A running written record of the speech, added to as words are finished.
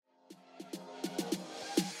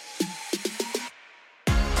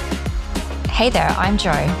Hey there, I'm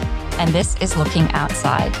Jo, and this is Looking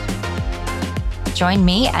Outside. Join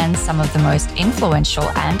me and some of the most influential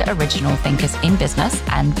and original thinkers in business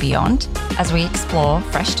and beyond as we explore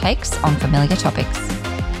fresh takes on familiar topics.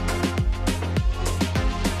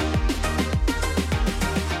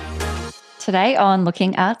 Today on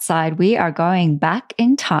Looking Outside, we are going back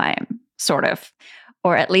in time, sort of,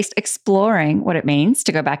 or at least exploring what it means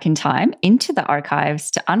to go back in time into the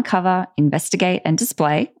archives to uncover, investigate, and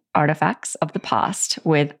display artifacts of the past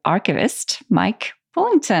with archivist Mike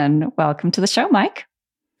Bullington. Welcome to the show, Mike.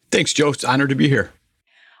 Thanks, Jo. It's an honor to be here.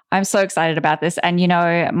 I'm so excited about this. And, you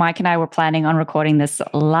know, Mike and I were planning on recording this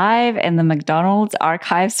live in the McDonald's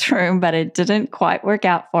archives room, but it didn't quite work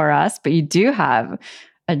out for us. But you do have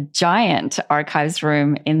a giant archives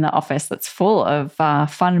room in the office that's full of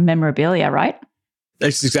fun memorabilia, right?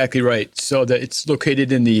 That's exactly right. So it's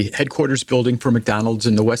located in the headquarters building for McDonald's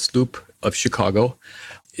in the West Loop of Chicago.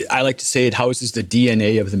 I like to say it houses the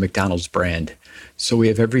DNA of the McDonald's brand. So we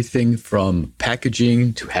have everything from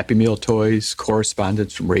packaging to Happy Meal toys,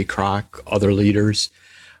 correspondence from Ray Kroc, other leaders,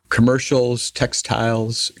 commercials,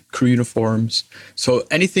 textiles, crew uniforms. So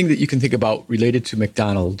anything that you can think about related to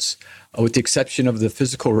McDonald's, with the exception of the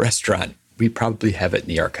physical restaurant, we probably have it in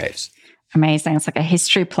the archives. Amazing. It's like a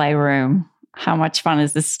history playroom. How much fun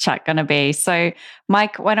is this chat going to be? So,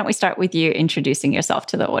 Mike, why don't we start with you introducing yourself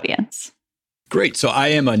to the audience? Great. So I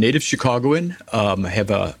am a native Chicagoan. I have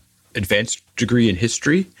an advanced degree in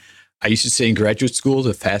history. I used to say in graduate school,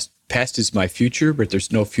 the past is my future, but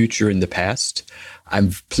there's no future in the past.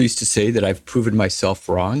 I'm pleased to say that I've proven myself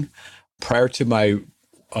wrong. Prior to my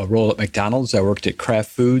role at McDonald's, I worked at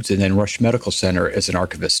Kraft Foods and then Rush Medical Center as an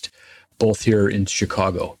archivist, both here in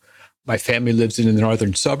Chicago. My family lives in the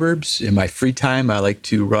northern suburbs. In my free time, I like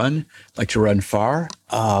to run far.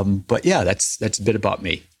 But yeah, that's a bit about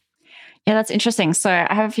me. Yeah, that's interesting. So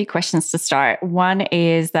I have a few questions to start. One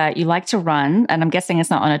is that you like to run, and I'm guessing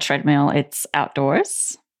it's not on a treadmill, it's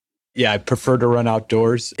outdoors. Yeah, I prefer to run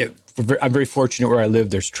outdoors. I'm very fortunate where I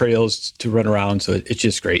live. There's trails to run around, so it's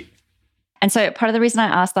just great. And so part of the reason I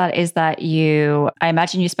asked that is that I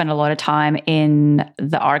imagine you spend a lot of time in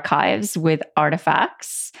the archives with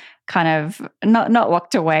artifacts, kind of not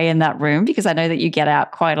locked away in that room, because I know that you get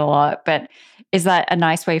out quite a lot. But is that a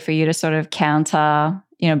nice way for you to sort of counter,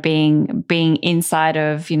 being inside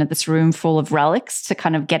of, this room full of relics to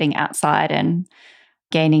kind of getting outside and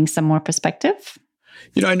gaining some more perspective?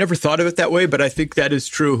 I never thought of it that way, but I think that is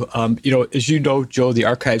true. As you know, Jo, the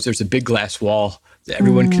archives, there's a big glass wall that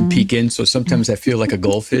everyone can peek in. So sometimes I feel like a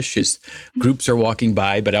goldfish as groups are walking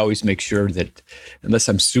by, but I always make sure that unless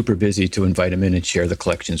I'm super busy to invite them in and share the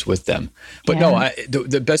collections with them. But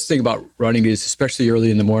the best thing about running is, especially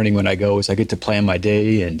early in the morning when I go, is I get to plan my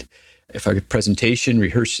day. And if I get presentation,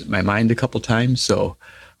 rehearse my mind a couple times. So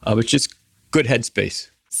it's just good headspace.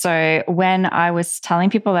 So when I was telling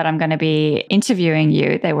people that I'm going to be interviewing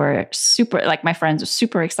you, they were my friends were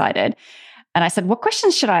super excited. And I said, what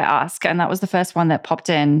questions should I ask? And that was the first one that popped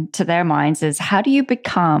into their minds is, how do you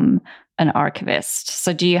become an archivist?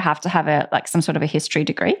 So do you have to have some sort of a history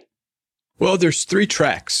degree? Well, there's 3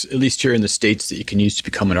 tracks, at least here in the States, that you can use to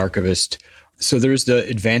become an archivist. So there's the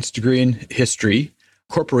advanced degree in history.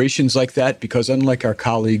 Corporations like that, because unlike our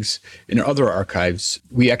colleagues in other archives,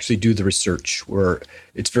 we actually do the research, where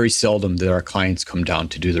it's very seldom that our clients come down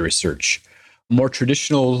to do the research. A more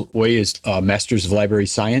traditional way is Masters of Library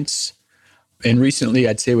Science. And recently,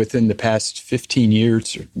 I'd say within the past 15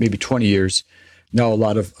 years, or maybe 20 years, now a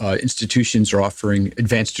lot of institutions are offering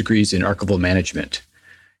advanced degrees in archival management.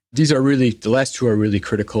 The last 2 are really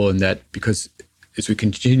critical in that, because as we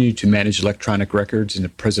continue to manage electronic records and the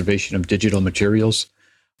preservation of digital materials,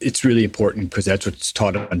 it's really important because that's what's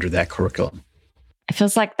taught under that curriculum. It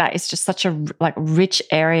feels like that is just such a rich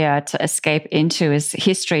area to escape into, is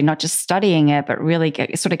history, not just studying it, but really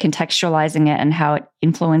sort of contextualizing it and how it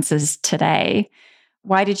influences today.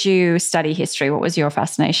 Why did you study history? What was your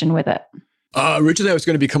fascination with it? Originally, I was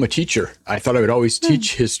going to become a teacher. I thought I would always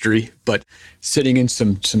teach history, but sitting in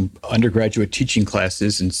some undergraduate teaching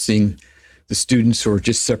classes and seeing the students who were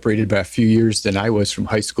just separated by a few years than I was from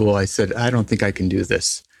high school, I said, I don't think I can do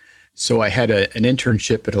this. So I had an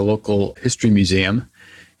internship at a local history museum,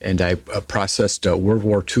 and I processed a World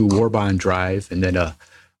War II war bond drive and then a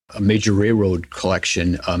major railroad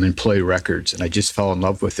collection, employee records. And I just fell in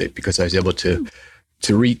love with it because I was able to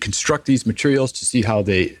reconstruct these materials, to see how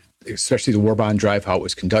especially the war bond drive, how it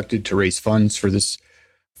was conducted to raise funds for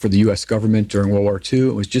the U.S. government during World War II.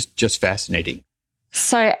 It was just fascinating.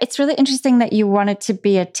 So it's really interesting that you wanted to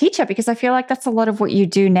be a teacher, because I feel like that's a lot of what you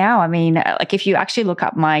do now. I mean, like if you actually look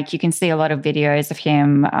up Mike, you can see a lot of videos of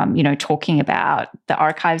him, talking about the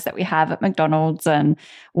archives that we have at McDonald's and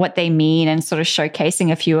what they mean, and sort of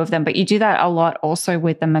showcasing a few of them. But you do that a lot also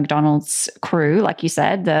with the McDonald's crew, like you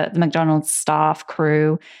said, the McDonald's staff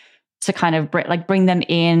crew, to kind of bring them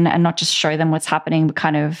in and not just show them what's happening, but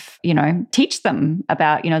kind of, teach them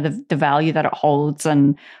about, the value that it holds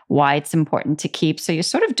and why it's important to keep. So you're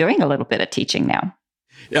sort of doing a little bit of teaching now.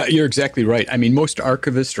 Yeah, you're exactly right. I mean, most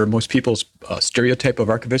archivists, or most people's stereotype of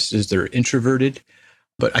archivists is they're introverted.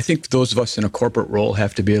 But I think those of us in a corporate role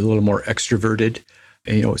have to be a little more extroverted.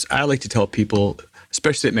 And, as I like to tell people,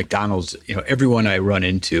 especially at McDonald's, everyone I run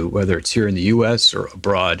into, whether it's here in the US or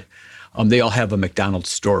abroad, they all have a McDonald's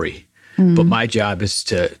story. But my job is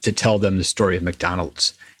to tell them the story of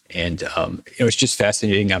McDonald's. And, it's just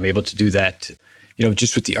fascinating. I'm able to do that,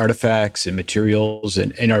 just with the artifacts and materials.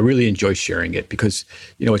 And I really enjoy sharing it because,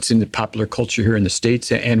 it's in the popular culture here in the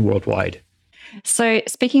States and worldwide. So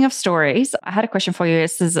speaking of stories, I had a question for you.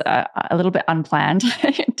 This is a little bit unplanned.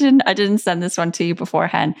 I didn't send this one to you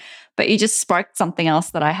beforehand, but you just sparked something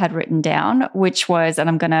else that I had written down, which was, and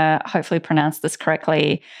I'm going to hopefully pronounce this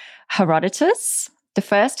correctly, Herodotus, the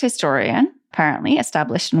first historian, apparently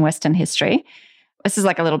established in Western history. This is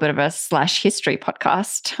like a little bit of a /history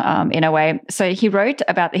podcast in a way. So he wrote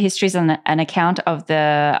about the histories and an account of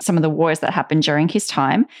some of the wars that happened during his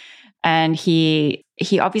time. And he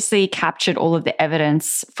obviously captured all of the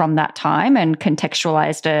evidence from that time and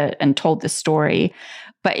contextualized it and told the story.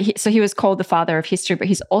 So he was called the father of history, but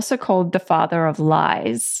he's also called the father of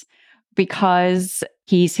lies, because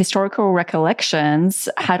his historical recollections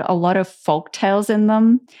had a lot of folk tales in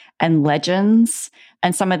them and legends,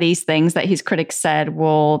 and some of these things that his critics said,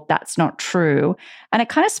 well, that's not true. And it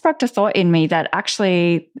kind of sparked a thought in me that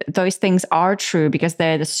actually those things are true, because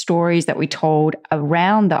they're the stories that we told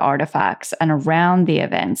around the artifacts and around the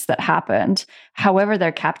events that happened. However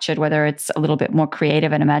they're captured, whether it's a little bit more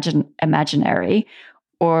creative and imaginary,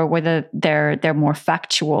 or whether they're more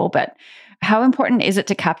factual. But how important is it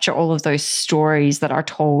to capture all of those stories that are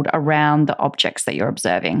told around the objects that you're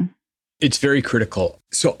observing? It's very critical.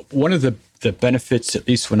 So one of the benefits, at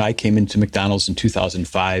least when I came into McDonald's in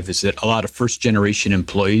 2005, is that a lot of first-generation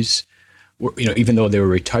employees were, even though they were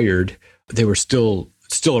retired, they were still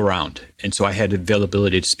around. And so I had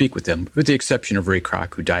availability to speak with them, with the exception of Ray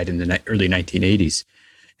Kroc, who died in the early 1980s.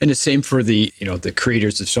 And the same for the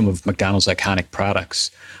creators of some of McDonald's iconic products,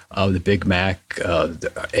 the Big Mac,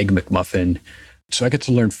 the Egg McMuffin. So I got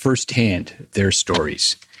to learn firsthand their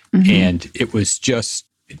stories. Mm-hmm. And it was just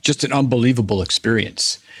an unbelievable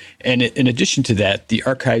experience. And in addition to that, the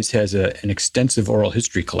archives has an extensive oral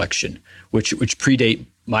history collection, which predate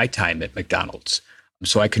my time at McDonald's.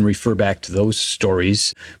 So I can refer back to those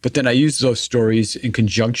stories. But then I use those stories in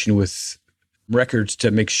conjunction with records to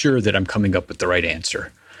make sure that I'm coming up with the right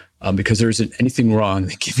answer. Because there isn't anything wrong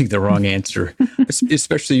in giving the wrong answer,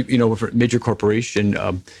 especially, for a major corporation,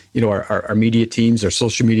 our media teams, our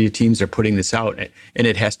social media teams are putting this out, and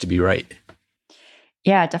it has to be right.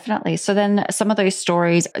 Yeah, definitely. So then some of those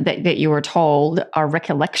stories that you were told are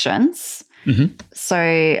recollections. Mm-hmm.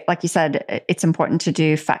 So like you said, it's important to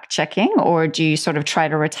do fact checking, or do you sort of try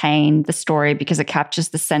to retain the story because it captures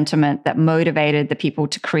the sentiment that motivated the people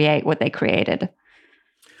to create what they created?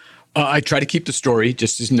 I try to keep the story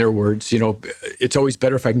just as in their words. It's always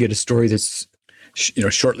better if I can get a story that's,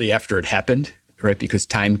 shortly after it happened, right? Because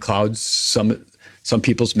time clouds some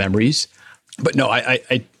people's memories. But no,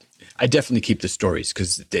 I definitely keep the stories,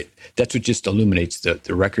 because that's what just illuminates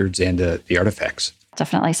the records and the artifacts.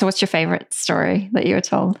 Definitely. So what's your favorite story that you were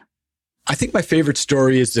told? I think my favorite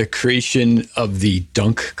story is the creation of the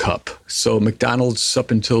Dunk Cup. So McDonald's,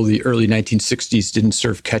 up until the early 1960s, didn't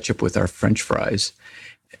serve ketchup with our French fries.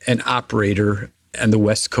 An operator on the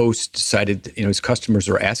West Coast decided, his customers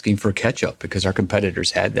were asking for ketchup because our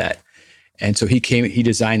competitors had that. And so he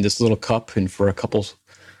designed this little cup, and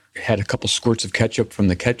had a couple squirts of ketchup from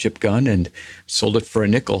the ketchup gun and sold it for a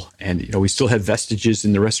nickel. And, we still have vestiges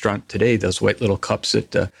in the restaurant today, those white little cups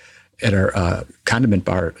at our condiment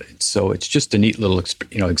bar. So it's just a neat little,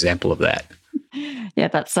 example of that. Yeah,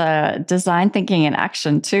 that's design thinking in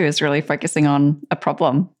action too, is really focusing on a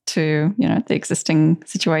problem to, the existing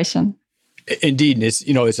situation. Indeed. And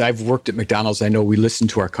as I've worked at McDonald's, I know we listen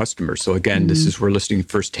to our customers. So again, we're listening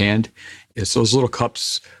firsthand. So those little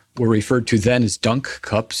cups were referred to then as Dunk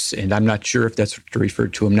Cups. And I'm not sure if that's what they're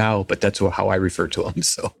referred to them now, but that's how I refer to them.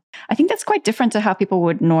 So I think that's quite different to how people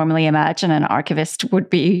would normally imagine an archivist would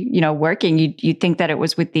be, working. You'd think that it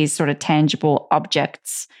was with these sort of tangible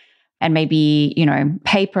objects and maybe,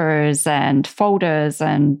 papers and folders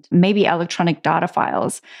and maybe electronic data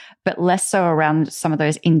files, but less so around some of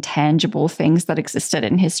those intangible things that existed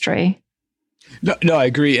in history. No, I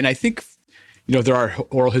agree. And I think, there are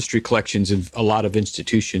oral history collections in a lot of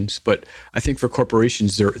institutions, but I think for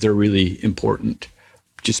corporations, they're really important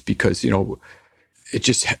just because, it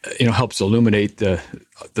just, helps illuminate the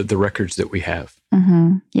records that we have.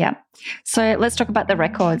 Mm-hmm. Yeah. So let's talk about the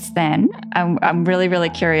records then. I'm really, really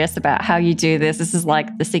curious about how you do this. This is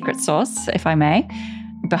like the secret sauce, if I may,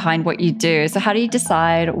 behind what you do. So how do you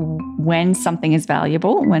decide when something is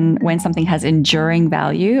valuable, when something has enduring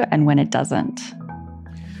value and when it doesn't?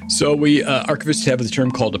 So we archivists have the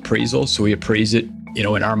term called appraisal. So we appraise it, in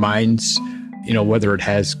our minds, whether it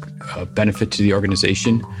has a benefit to the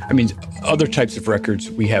organization. I mean, other types of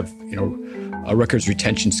records, we have, records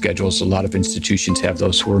retention schedules. A lot of institutions have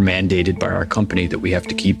those who are mandated by our company that we have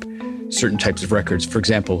to keep certain types of records. For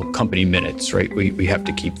example, company minutes, right? We have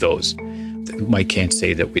to keep those. Mike can't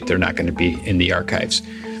say that they're not going to be in the archives.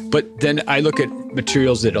 But then I look at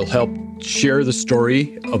materials that'll help share the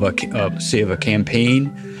story of a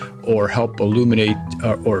campaign, or help illuminate,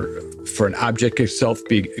 or for an object itself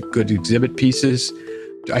be good exhibit pieces.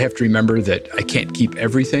 I have to remember that I can't keep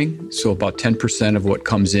everything. So about 10% of what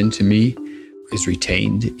comes into me is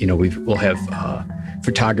retained. We'll have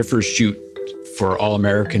photographers shoot for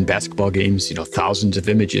All-American basketball games, thousands of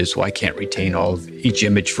images. Well, I can't retain each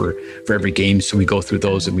image for every game. So we go through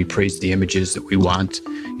those and we praise the images that we want,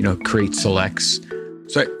 create selects.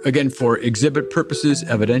 So again, for exhibit purposes,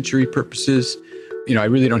 evidentiary purposes, I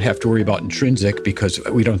really don't have to worry about intrinsic because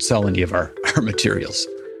we don't sell any of our materials.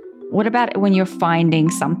 What about when you're finding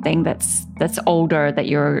something that's older, that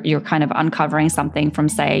you're kind of uncovering something from,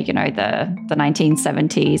 say, the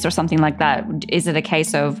 1970s or something like that? Is it a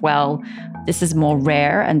case of, well, this is more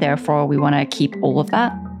rare and therefore we want to keep all of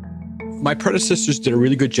that? My predecessors did a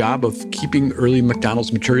really good job of keeping early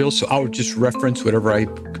McDonald's materials. So I would just reference whatever I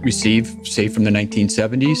receive, say from the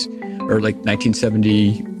 1970s or like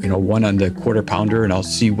 1971 on the quarter pounder, and I'll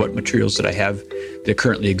see what materials that I have that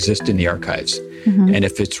currently exist in the archives. Mm-hmm. And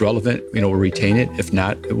if it's relevant, we'll retain it. If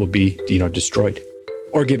not, it will be, destroyed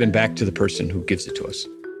or given back to the person who gives it to us.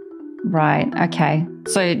 Right. Okay.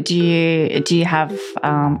 So do you have,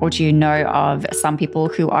 or do you know of some people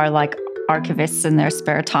who are like archivists in their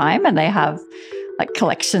spare time and they have like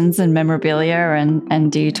collections and memorabilia,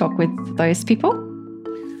 and do you talk with those people?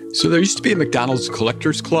 So there used to be a McDonald's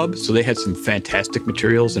collectors club. So they had some fantastic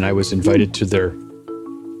materials, and I was invited to their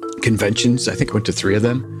conventions. I think I went to 3 of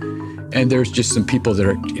them. And there's just some people that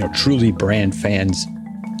are, truly brand fans.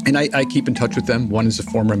 And I keep in touch with them. One is a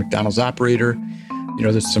former McDonald's operator.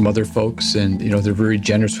 There's some other folks, and, they're very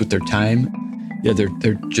generous with their time. Yeah,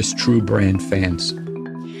 they're just true brand fans.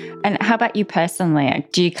 And how about you personally?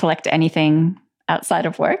 Do you collect anything outside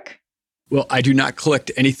of work? Well, I do not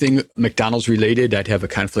collect anything McDonald's related. I'd have a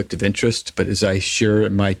conflict of interest. But as I share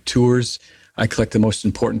in my tours, I collect the most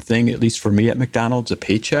important thing, at least for me at McDonald's, a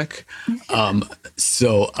paycheck.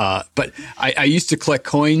 But I used to collect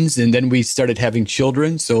coins, and then we started having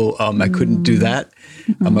children, so I couldn't do that.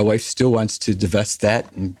 Mm-hmm. My wife still wants to divest that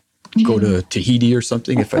and go to Tahiti or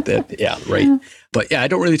something. If that, yeah, right. But yeah, I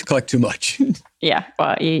don't really collect too much. Yeah,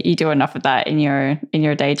 well, you do enough of that in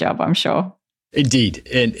your day job, I'm sure. Indeed,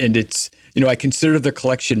 and it's I consider the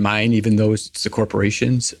collection mine, even though it's the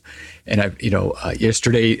corporation's. And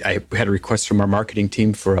yesterday I had a request from our marketing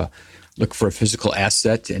team for a physical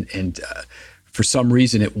asset, and for some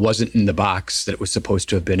reason it wasn't in the box that it was supposed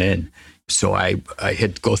to have been in. So I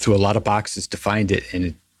had to go through a lot of boxes to find it,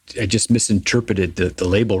 and I just misinterpreted the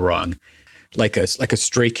label wrong, like a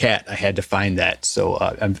stray cat. I had to find that. So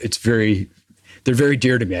they're very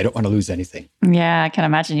dear to me. I don't want to lose anything. Yeah, I can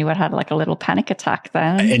imagine you would have had like a little panic attack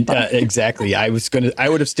then. And exactly. I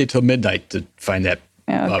would have stayed till midnight to find that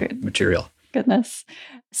material. Goodness.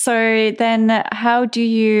 So then how do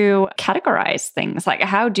you categorize things? Like,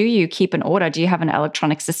 how do you keep an order? Do you have an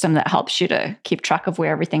electronic system that helps you to keep track of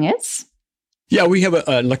where everything is? Yeah, we have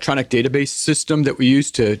an electronic database system that we use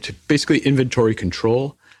to basically inventory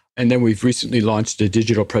control. And then we've recently launched a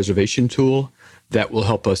digital preservation tool that will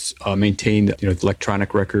help us maintain the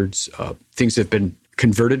electronic records, things that have been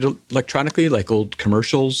converted electronically, like old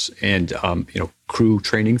commercials and crew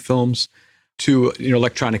training films, to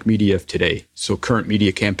electronic media of today. So current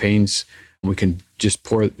media campaigns, we can just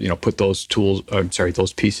put those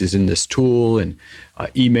those pieces in this tool, and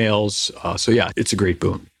emails. So yeah, it's a great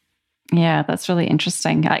boon. Yeah, that's really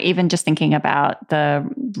interesting. Even just thinking about the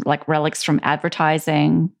relics from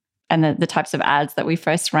advertising and the types of ads that we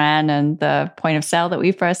first ran and the point of sale that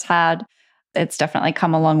we first had. It's definitely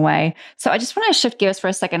come a long way. So I just want to shift gears for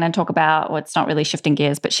a second and talk about, well, it's not really shifting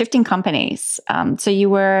gears, but shifting companies. So you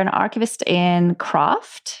were an archivist in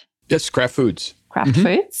Kraft? Yes, Kraft Foods. Kraft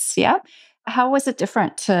Foods, yeah. How was it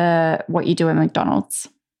different to what you do at McDonald's?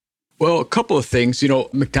 Well, a couple of things.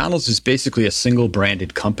 McDonald's is basically a single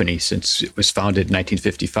branded company since it was founded in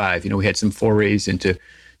 1955. We had some forays into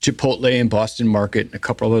Chipotle and Boston Market and a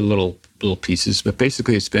couple other little pieces, but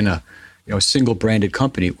basically it's been a single branded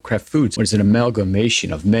company. Kraft Foods was an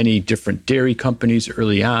amalgamation of many different dairy companies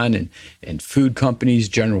early on and food companies,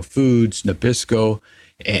 General Foods, Nabisco,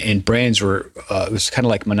 and brands were, it was kind of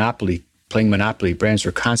like Monopoly, playing Monopoly. Brands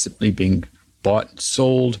were constantly being bought and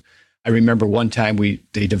sold. I remember one time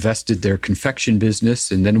they divested their confection business,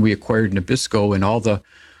 and then we acquired Nabisco, and all the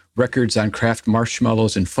records on Kraft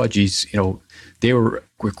marshmallows and fudgies, they were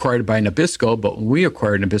acquired by Nabisco, but when we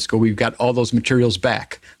acquired Nabisco, we got all those materials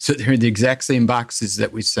back. So they're in the exact same boxes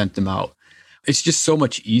that we sent them out. It's just so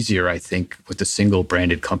much easier, I think, with a single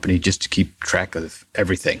branded company just to keep track of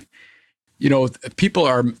everything. People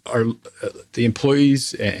are the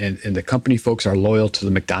employees and the company folks are loyal to the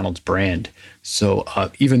McDonald's brand. So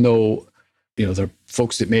even though, the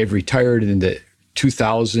folks that may have retired in the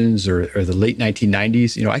 2000s or the late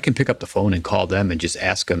 1990s, I can pick up the phone and call them and just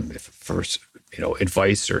ask them for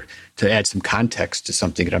advice or to add some context to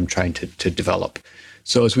something that I'm trying to develop.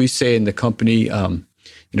 So as we say in the company,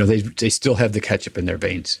 they still have the ketchup in their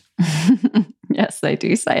veins. Yes, they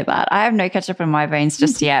do say that. I have no ketchup in my veins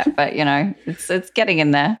just yet, but it's getting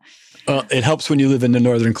in there. It helps when you live in the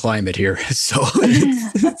northern climate here. So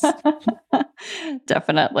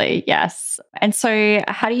definitely, yes. And so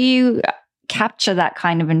how do you capture that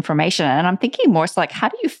kind of information? And I'm thinking more so like, how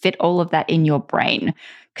do you fit all of that in your brain?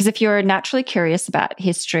 Because if you're naturally curious about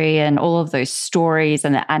history and all of those stories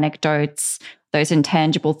and the anecdotes, those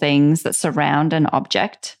intangible things that surround an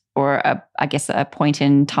object or a point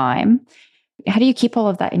in time, how do you keep all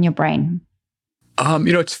of that in your brain?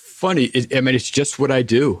 It's funny. It's just what I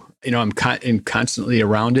do. I'm constantly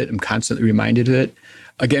around it. I'm constantly reminded of it.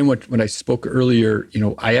 Again, when I spoke earlier,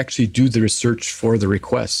 I actually do the research for the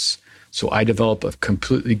requests. So I develop a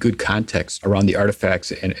completely good context around the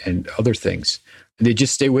artifacts and other things. And they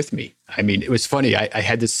just stay with me. It was funny. I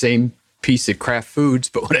had the same piece at Kraft Foods,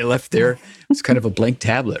 but when I left there, it's kind of a blank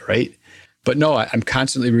tablet, right? But no, I'm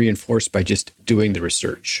constantly reinforced by just doing the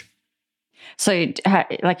research. So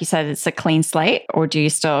like you said, it's a clean slate, or do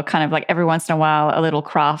you still kind of like every once in a while, a little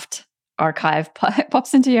Kraft archive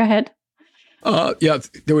pops into your head? Yeah,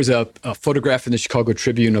 there was a photograph in the Chicago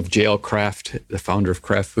Tribune of J.L. Kraft, the founder of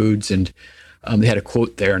Kraft Foods, and they had a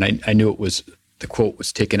quote there, and I knew the quote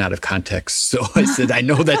was taken out of context. So I said, I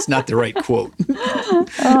know that's not the right quote.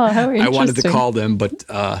 Oh, how interesting. I wanted to call them, but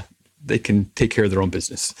they can take care of their own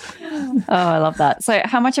business. Oh, I love that. So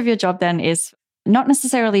how much of your job then is not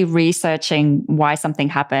necessarily researching why something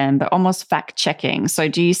happened, but almost fact checking? So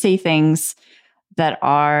do you see things that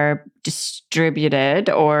are distributed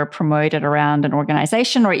or promoted around an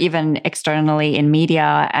organization or even externally in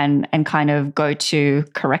media and kind of go to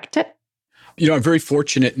correct it? I'm very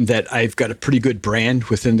fortunate in that I've got a pretty good brand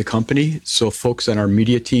within the company. So folks on our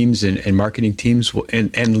media teams and marketing teams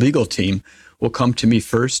and legal team will come to me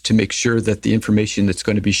first to make sure that the information that's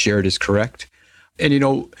going to be shared is correct.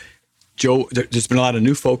 And, Joe, there's been a lot of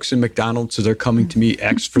new folks in McDonald's, so they're coming to me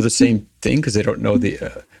for the same thing because they don't know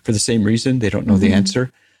for the same reason, they don't know the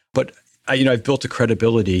answer. But, I've built a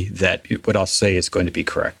credibility that what I'll say is going to be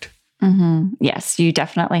correct. Mm-hmm. Yes, you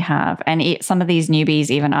definitely have. And some of these newbies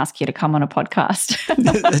even ask you to come on a podcast.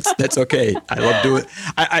 That's okay. I love doing it.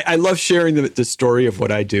 I love sharing the story of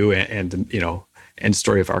what I do and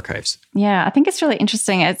story of archives. Yeah, I think it's really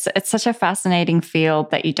interesting. It's such a fascinating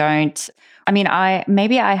field that you don't.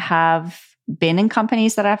 I have been in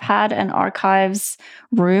companies that I've had an archives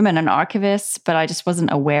room and an archivist, but I just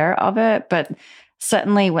wasn't aware of it. But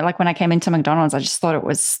certainly, like when I came into McDonald's, I just thought it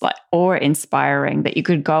was like awe-inspiring that you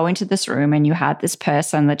could go into this room and you had this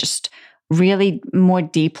person that just really more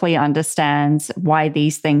deeply understands why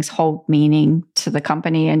these things hold meaning to the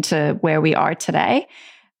company and to where we are today.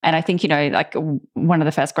 And I think, like one of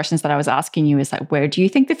the first questions that I was asking you is like, where do you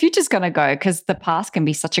think the future's going to go? Because the past can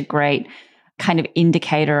be such a great kind of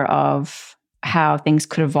indicator of how things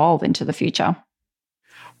could evolve into the future.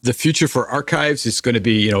 The future for archives is going to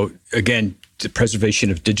be, again, the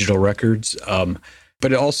preservation of digital records,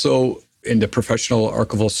 but also in the professional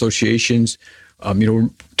archival associations,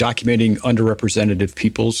 documenting underrepresented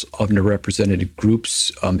peoples, underrepresented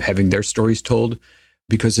groups, having their stories told.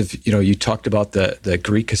 Because if you talked about the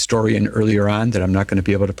Greek historian earlier on, that I'm not going to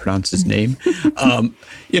be able to pronounce his name.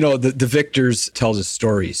 The victors tells us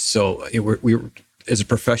stories. So we're as a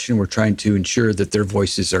profession, we're trying to ensure that their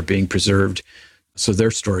voices are being preserved so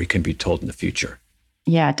their story can be told in the future.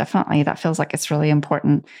 Yeah, definitely. That feels like it's really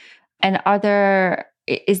important. And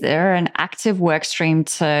is there an active work stream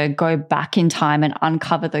to go back in time and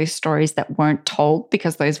uncover those stories that weren't told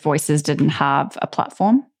because those voices didn't have a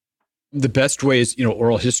platform? The best way is,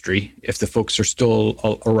 oral history. If the folks are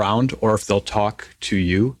still around or if they'll talk to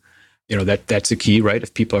you, that's the key, right?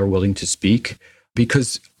 If people are willing to speak,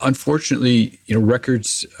 because unfortunately,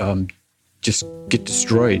 records just get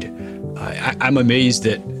destroyed. I'm amazed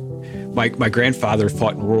that my grandfather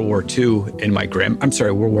fought in World War II and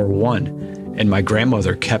World War One, and my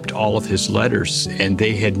grandmother kept all of his letters, and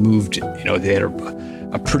they had moved, they had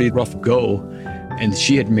a pretty rough go, and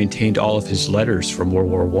she had maintained all of his letters from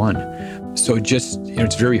World War One. So just,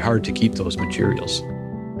 it's very hard to keep those materials.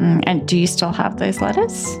 And do you still have those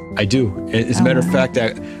letters? I do. As a matter of fact,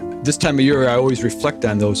 this time of year, I always reflect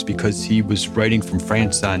on those because he was writing from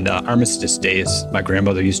France on Armistice Day, as my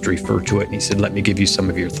grandmother used to refer to it. And he said, let me give you some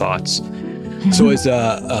of your thoughts. So as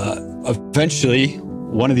eventually,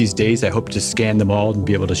 one of these days, I hope to scan them all and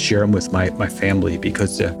be able to share them with my family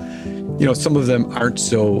because, some of them aren't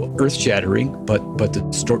so earth-shattering, but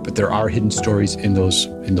there are hidden stories in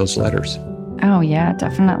those letters. Oh, yeah,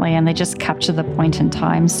 definitely. And they just capture the point in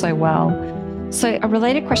time so well. So a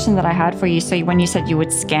related question that I had for you, so when you said you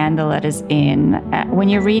would scan the letters in, when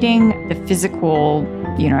you're reading the physical,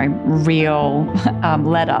 real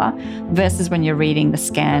letter versus when you're reading the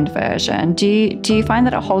scanned version, do you find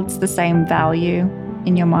that it holds the same value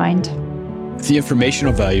in your mind? The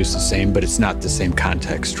informational value is the same, but it's not the same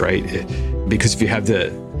context, right? Because if you have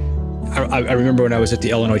I remember when I was at the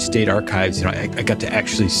Illinois State Archives, I got to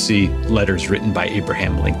actually see letters written by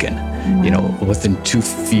Abraham Lincoln, within 2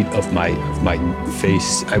 feet of my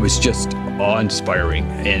face. I was just awe-inspiring,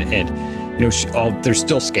 and they're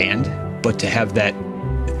still scanned, but to have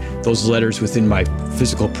those letters within my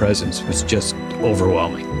physical presence was just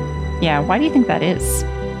overwhelming. Yeah, why do you think that is?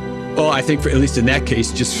 Well, I think at least in that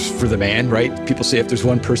case, just for the man, right? People say if there's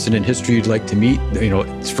one person in history you'd like to meet,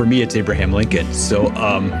 for me, it's Abraham Lincoln. So,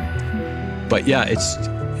 but yeah,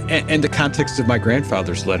 and the context of my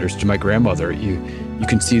grandfather's letters to my grandmother, you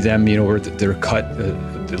can see them, where they're cut,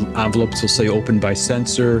 the envelopes will say opened by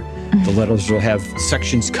censor, the letters will have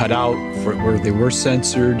sections cut out for where they were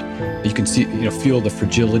censored. You can see, feel the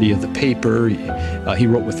fragility of the paper. He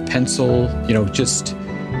wrote with pencil, just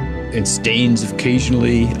and stains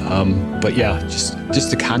occasionally. But yeah,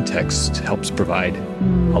 just the context helps provide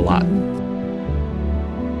a lot.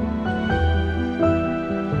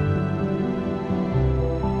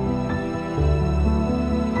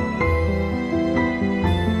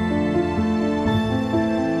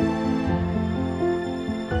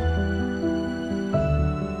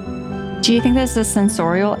 Do you think there's a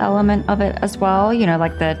sensorial element of it as well?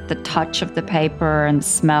 Like the touch of the paper and the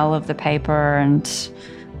smell of the paper and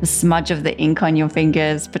the smudge of the ink on your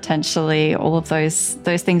fingers, potentially, all of those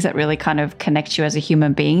things that really kind of connect you as a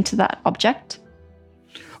human being to that object?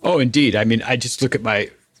 Oh, indeed. I mean, I just look at my,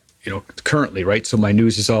 currently, right? So my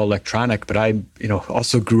news is all electronic, but I,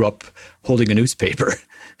 also grew up holding a newspaper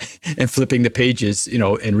and flipping the pages,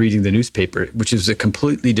 and reading the newspaper, which is a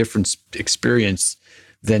completely different experience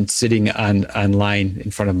than sitting online in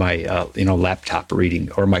front of my, laptop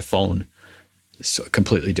reading or my phone. So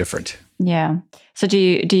completely different. Yeah. So do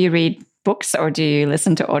you read books or do you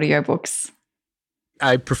listen to audiobooks?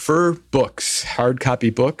 I prefer books, hard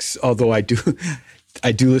copy books, although I do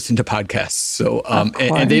listen to podcasts. So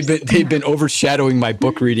and they've been overshadowing my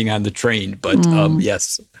book reading on the train, but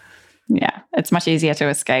yes. Yeah, it's much easier to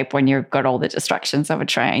escape when you've got all the distractions of a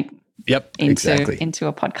train. Yep, exactly. Into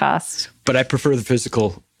a podcast. But I prefer the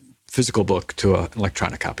physical book to an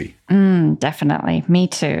electronic copy. Definitely. Me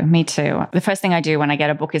too. The first thing I do when I get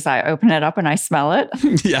a book is I open it up and I smell it.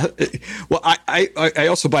 Yeah. Well, I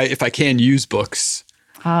also buy, if I can, used books.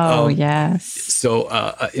 Oh, yes. So,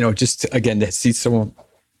 just again, to see someone,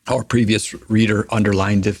 our previous reader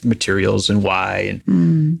underlined the materials and why.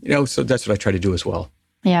 And, so that's what I try to do as well.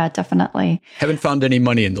 Yeah, definitely. Haven't found any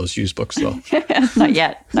money in those used books, though. Not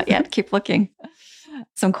yet. Keep looking.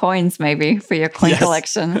 Some coins maybe for your coin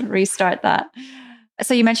collection. Restart that.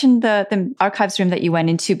 So you mentioned the archives room that you went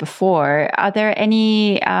into before. Are there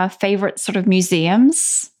any favorite sort of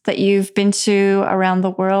museums that you've been to around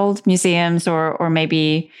the world? Museums or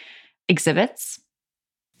maybe exhibits?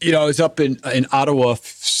 I was up in Ottawa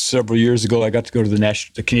several years ago. I got to go to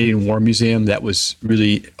the Canadian War Museum. That was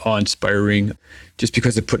really awe-inspiring, just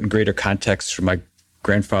because it put in greater context for my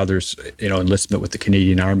grandfather's, enlistment with the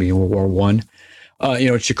Canadian Army in World War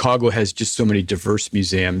I. Chicago has just so many diverse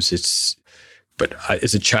museums. But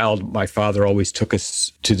as a child, my father always took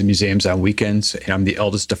us to the museums on weekends, and I'm the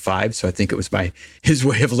eldest of five, so I think it was his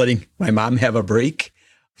way of letting my mom have a break.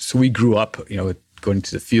 So we grew up, going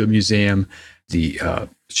to the Field Museum, the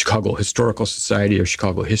Chicago Historical Society or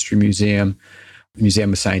Chicago History Museum,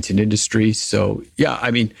 Museum of Science and Industry. So yeah, I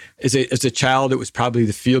mean, as a child, it was probably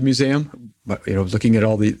the Field Museum, looking at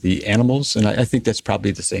all the animals, and I think that's probably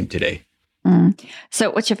the same today. So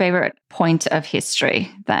what's your favorite point of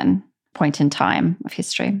history then? Point in time of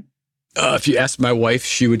history? If you ask my wife,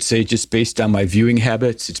 she would say, just based on my viewing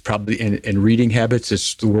habits, it's probably and reading habits,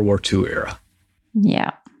 it's the World War II era.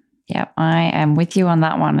 Yeah. Yeah. I am with you on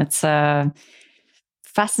that one. It's a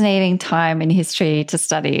fascinating time in history to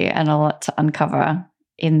study and a lot to uncover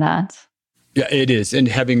in that. Yeah, it is. And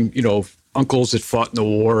having, uncles that fought in the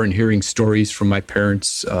war and hearing stories from my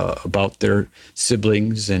parents about their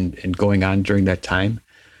siblings and going on during that time.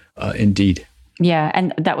 Indeed. Yeah.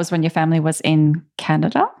 And that was when your family was in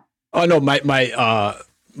Canada? Oh, no, my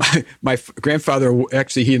grandfather,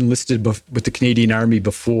 actually, he enlisted with the Canadian Army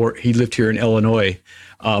before. He lived here in Illinois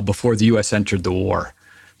before the U.S. entered the war.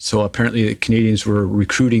 So apparently the Canadians were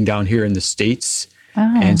recruiting down here in the States. Oh.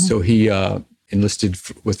 And so he enlisted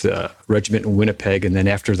with a regiment in Winnipeg. And then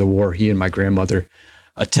after the war, he and my grandmother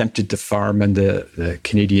attempted to farm in the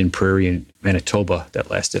Canadian prairie in Manitoba. That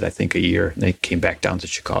lasted, I think, a year. And they came back down to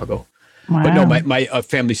Chicago. Wow. But no, my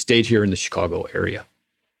family stayed here in the Chicago area.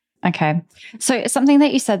 Okay. So something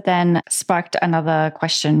that you said then sparked another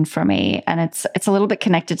question for me. And it's a little bit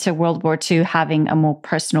connected to World War II having a more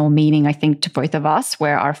personal meaning, I think, to both of us,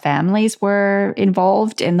 where our families were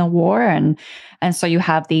involved in the war. And so you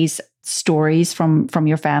have these stories from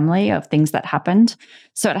your family of things that happened.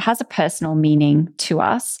 So it has a personal meaning to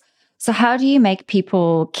us. So how do you make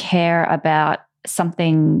people care about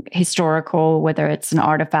something historical, whether it's an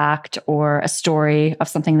artifact or a story of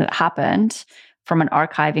something that happened from an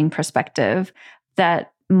archiving perspective,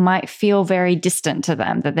 that might feel very distant to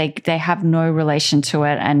them, that they have no relation to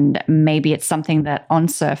it, and maybe it's something that on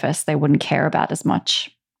surface they wouldn't care about as much?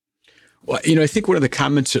 Well, I think one of the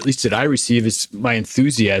comments, at least that I receive, is my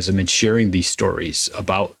enthusiasm in sharing these stories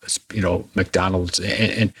about, McDonald's.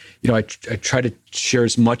 And I try to share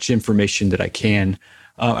as much information that I can.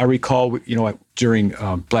 I recall, during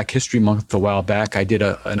Black History Month a while back, I did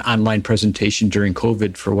an online presentation during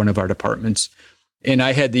COVID for one of our departments. And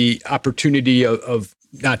I had the opportunity of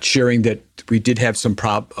not sharing that we did have some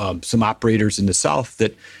operators in the South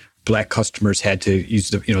that Black customers had to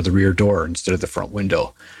use the rear door instead of the front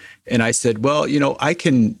window. And I said, well, I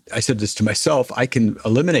said this to myself, I can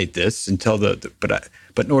eliminate this and tell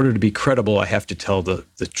but in order to be credible, I have to tell the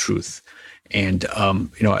truth. And,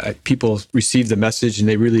 people received the message and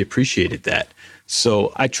they really appreciated that.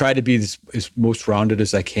 So I try to be as most rounded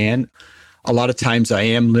as I can. A lot of times I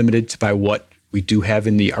am limited by what we do have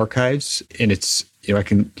in the archives. And it's, I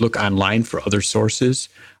can look online for other sources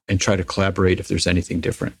and try to collaborate if there's anything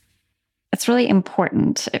different. It's really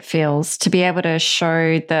important, it feels, to be able to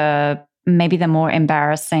show maybe the more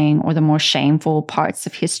embarrassing or the more shameful parts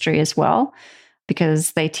of history as well,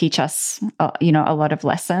 because they teach us, a lot of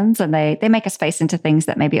lessons, and they make us face into things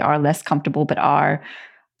that maybe are less comfortable, but are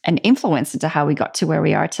an influence into how we got to where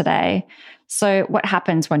we are today. So what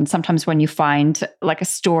happens sometimes when you find like a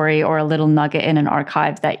story or a little nugget in an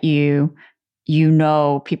archive that people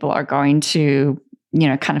are going to,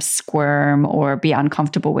 kind of squirm or be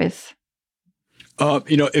uncomfortable with?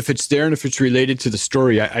 If it's there and if it's related to the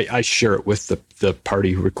story, I share it with the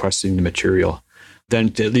party requesting the material. Then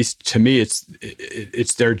at least to me,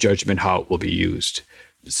 it's their judgment how it will be used.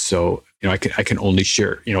 So, I can only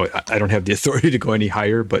share, I don't have the authority to go any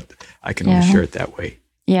higher, but I can only share it that way.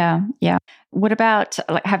 Yeah. Yeah. What about,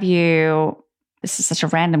 this is such a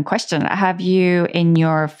random question. Have you in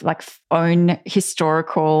your own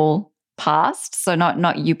historical past, so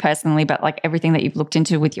not you personally, but everything that you've looked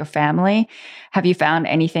into with your family, have you found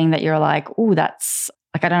anything that you're like, oh, that's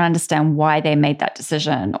I don't understand why they made that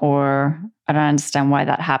decision, or I don't understand why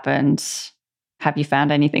that happened? Have you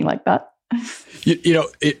found anything like that?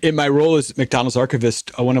 In my role as McDonald's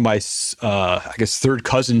archivist, one of my, third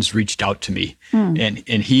cousins reached out to me, and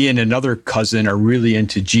he and another cousin are really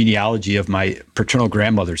into genealogy of my paternal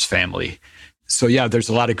grandmother's family. So yeah, there's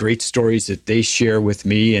a lot of great stories that they share with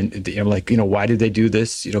me, and why did they do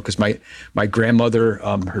this? Because my grandmother,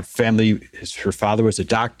 her family, her father was a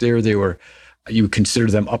doctor. You would consider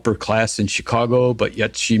them upper class in Chicago, but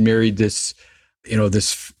yet she married this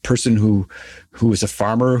person who was a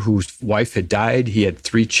farmer whose wife had died. He had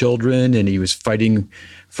 3 children, and he was fighting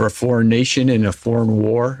for a foreign nation in a foreign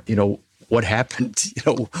war. What happened?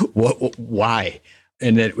 Why?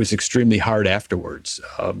 And it was extremely hard afterwards.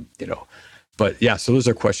 But yeah, so those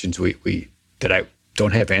are questions we that I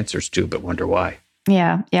don't have answers to, but wonder why.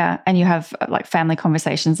 Yeah, yeah. And you have like family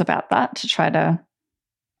conversations about that to try to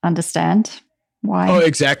understand why. Oh,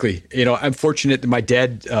 exactly. I'm fortunate that my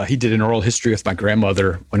dad, he did an oral history with my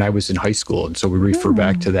grandmother when I was in high school. And so we refer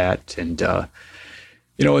back to that. And,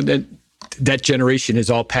 and then that generation has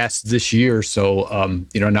all passed this year. So,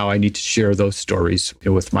 now I need to share those stories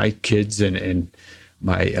with my kids and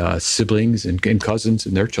my siblings and cousins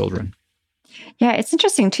and their children. Yeah, it's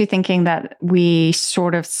interesting too, thinking that we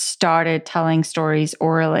sort of started telling stories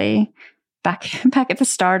orally back at the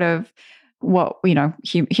start of what,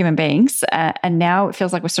 human beings. And now it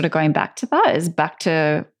feels like we're sort of going back to that, is back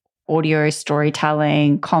to audio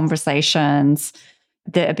storytelling, conversations,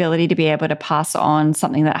 the ability to be able to pass on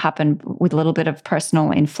something that happened with a little bit of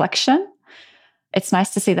personal inflection. It's nice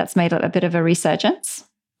to see that's made a bit of a resurgence.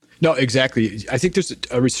 No, exactly. I think there's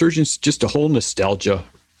a resurgence, just a whole nostalgia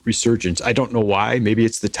resurgence. I don't know why. Maybe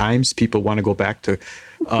it's the times. People want to go back to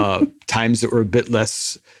times that were a bit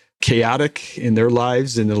less chaotic in their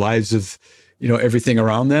lives and the lives of, everything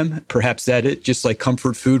around them. Perhaps that it, just like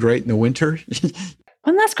comfort food right in the winter.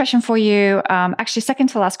 One last question for you. Actually, second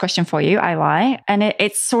to last question for you, I lie. And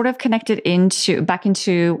it's sort of connected back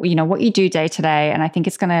into, what you do day to day. And I think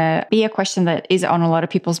it's going to be a question that is on a lot of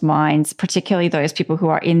people's minds, particularly those people who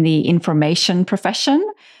are in the information profession,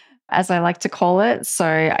 as I like to call it. So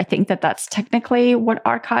I think that that's technically what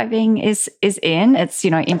archiving is in. It's,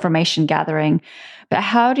 information gathering. But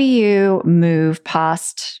how do you move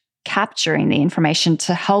past capturing the information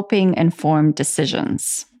to helping inform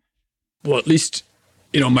decisions? Well, at least,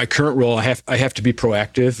 my current role, I have to be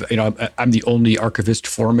proactive. I'm the only archivist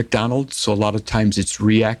for McDonald's, so a lot of times it's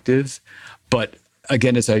reactive. But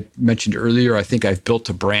again, as I mentioned earlier, I think I've built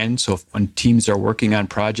a brand. So when teams are working on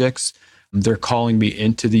projects, they're calling me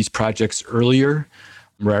into these projects earlier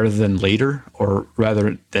rather than later, or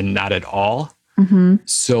rather than not at all. Mm-hmm.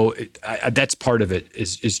 So that's part of it,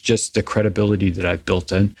 is just the credibility that I've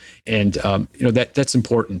built in. And, that's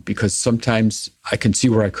important, because sometimes I can see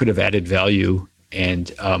where I could have added value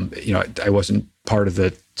and, I wasn't part of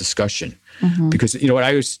the discussion. Mm-hmm. Because, what I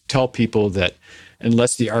always tell people, that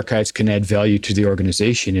unless the archives can add value to the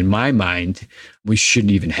organization, in my mind, we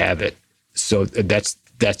shouldn't even have it. So that's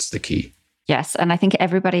the key. Yes. And I think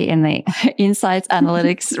everybody in the insights,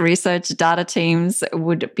 analytics, research, data teams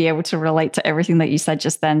would be able to relate to everything that you said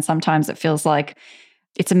just then. Sometimes it feels like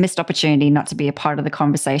it's a missed opportunity not to be a part of the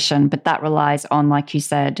conversation, but that relies on, like you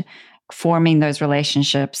said, forming those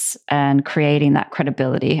relationships and creating that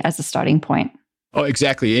credibility as a starting point. Oh,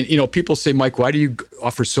 exactly. And, people say, Mike, why do you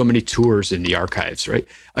offer so many tours in the archives, right?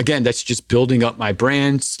 Again, that's just building up my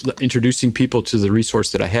brands, introducing people to the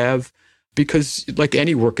resource that I have. Because like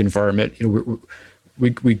any work environment,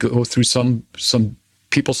 we go through some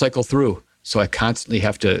people cycle through. So I constantly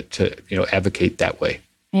have to advocate that way.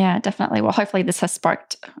 Yeah, definitely. Well, hopefully this has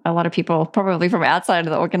sparked a lot of people, probably from outside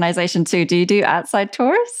of the organization too. Do you do outside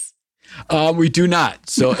tours? We do not.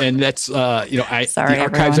 So, and that's, Sorry, the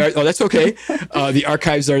archives everyone. that's okay. The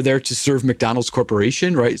archives are there to serve McDonald's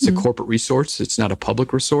Corporation, right? It's a corporate resource. It's not a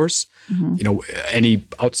public resource. Mm-hmm. Any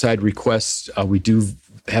outside requests, we do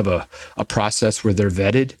have a process where they're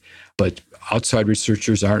vetted, but outside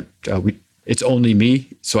researchers aren't, it's only me.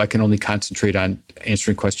 So I can only concentrate on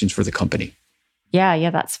answering questions for the company.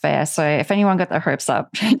 Yeah, that's fair. So if anyone got their hopes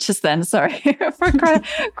up just then, sorry for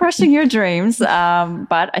crushing your dreams.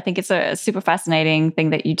 But I think it's a super fascinating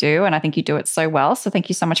thing that you do. And I think you do it so well. So thank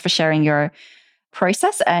you so much for sharing your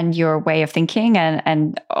process and your way of thinking,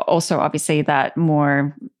 and also obviously that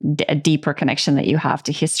more a deeper connection that you have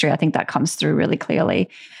to history. I think that comes through really clearly.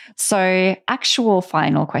 So actual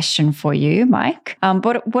final question for you, Mike.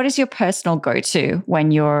 What is your personal go-to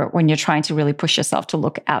when you're trying to really push yourself to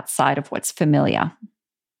look outside of what's familiar?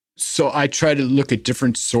 So I try to look at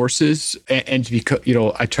different sources, and because,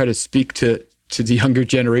 I try to speak to the younger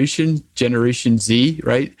Generation Z,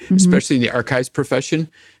 right? Mm-hmm. Especially in the archives profession,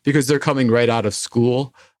 because they're coming right out of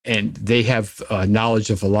school and they have knowledge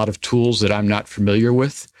of a lot of tools that I'm not familiar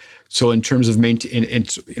with. So in terms of make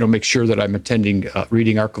sure that I'm attending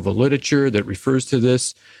reading archival literature that refers to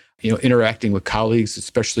this, interacting with colleagues,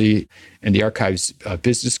 especially in the archives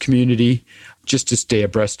business community, just to stay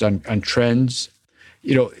abreast on trends.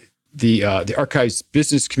 The archives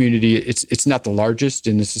business community, it's not the largest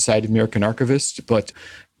in the Society of American Archivists, but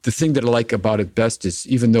the thing that I like about it best is,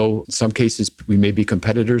 even though in some cases we may be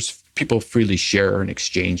competitors, people freely share and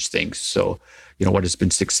exchange things. So, what has been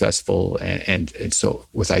successful and so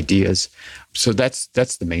with ideas. So that's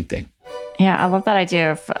the main thing. Yeah, I love that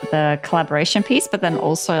idea of the collaboration piece, but then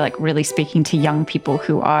also like really speaking to young people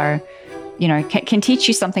who are can teach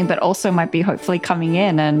you something, but also might be hopefully coming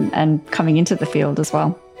in and coming into the field as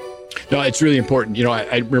well. No, it's really important.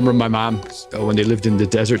 I remember my mom, when they lived in the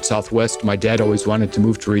desert Southwest, my dad always wanted to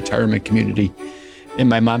move to a retirement community. And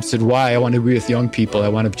my mom said, why? I want to be with young people. I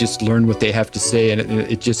want to just learn what they have to say. And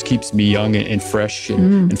it just keeps me young and fresh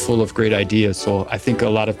and full of great ideas. So I think a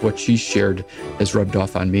lot of what she shared has rubbed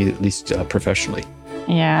off on me, at least professionally.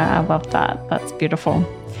 Yeah, I love that. That's beautiful.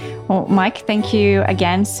 Well, Mike, thank you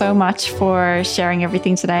again so much for sharing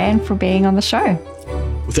everything today and for being on the show.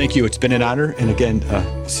 Well, thank you. It's been an honor. And again,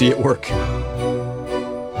 see you at work.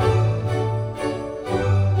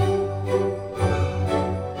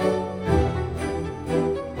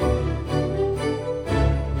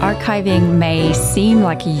 Archiving may seem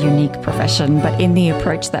like a unique profession, but in the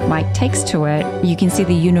approach that Mike takes to it, you can see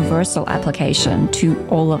the universal application to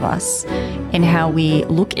all of us in how we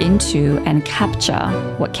look into and capture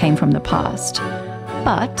what came from the past,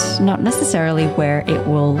 but not necessarily where it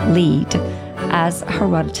will lead. As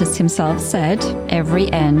Herodotus himself said,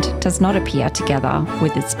 every end does not appear together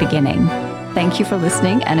with its beginning. Thank you for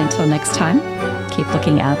listening, and until next time, keep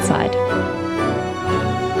looking outside.